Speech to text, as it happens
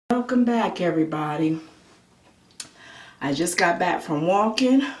Welcome back, everybody. I just got back from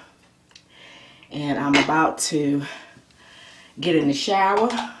walking and I'm about to get in the shower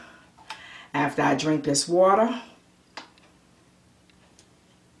after I drink this water.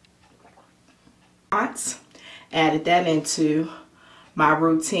 Added that into my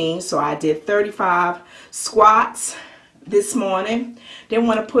routine. So I did 35 squats this morning. Didn't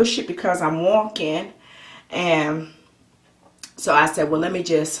want to push it because I'm walking, and so I said, well, let me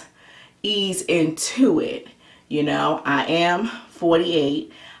just ease into it. You know, I am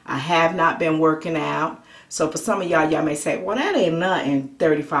 48. I have not been working out. So for some of y'all may say, well, that ain't nothing,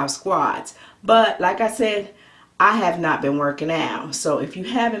 35 squats. But like I said, I have not been working out. So if you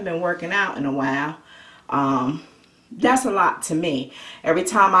haven't been working out in a while, that's a lot to me. Every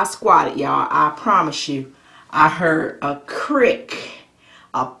time I squatted, y'all, I promise you, I heard a crick,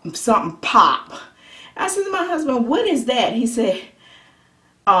 something pop. I said to my husband, what is that? He said,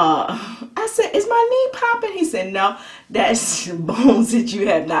 I said, is my knee popping? He said, no, that's bones that you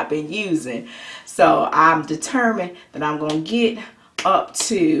have not been using. So I'm determined that I'm going to get up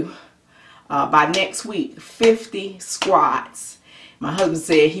to, by next week, 50 squats. My husband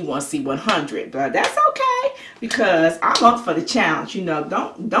said he wants to see 100, but that's okay because I'm up for the challenge. You know,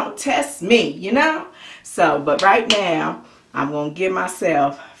 don't test me, you know. So, but right now, I'm going to give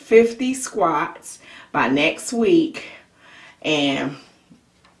myself 50 squats by next week, and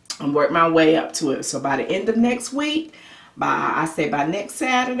I'm working my way up to it. So by the end of next week, by next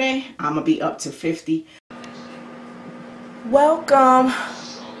Saturday, I'm going to be up to 50. Welcome,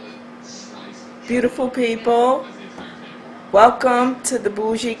 beautiful people. Welcome to the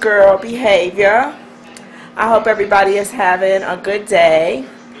Bougie Girl Behavior. I hope everybody is having a good day.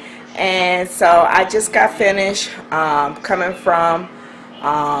 And so I just got finished coming from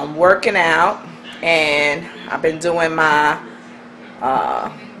working out, and I've been doing my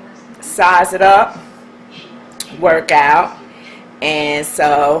size it up workout. And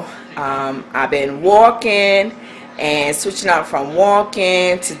so I've been walking and switching up from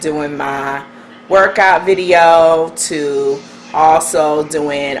walking to doing my workout video to also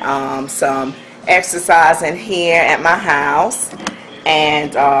doing some exercising here at my house,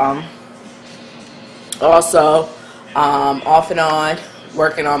 and also off and on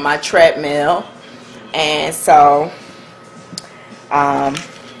working on my treadmill. And so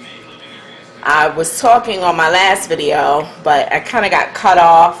I was talking on my last video, but I kind of got cut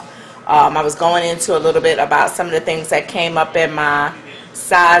off. I was going into a little bit about some of the things that came up in my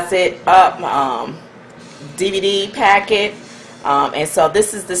Size It Up DVD packet, and so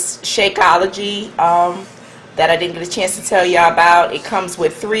this is the Shakeology that I didn't get a chance to tell y'all about. It comes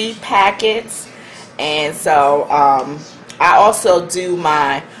with 3 packets, and so I also do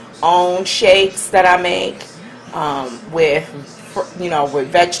my own shakes that I make with, you know, with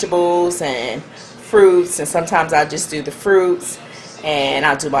vegetables and fruits, and sometimes I just do the fruits, and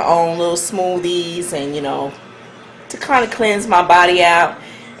I'll do my own little smoothies, and you know, to kind of cleanse my body out,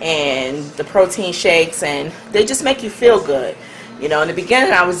 and the protein shakes, and they just make you feel good. You know, in the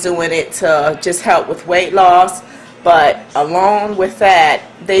beginning I was doing it to just help with weight loss, but along with that,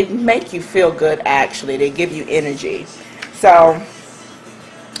 they make you feel good actually. They give you energy. So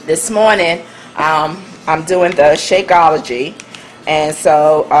this morning I'm doing the Shakeology, and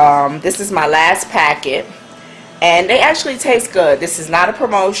so this is my last packet, and they actually taste good. This is not a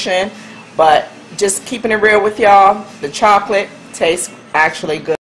promotion, but just keeping it real with y'all, the chocolate tastes actually good.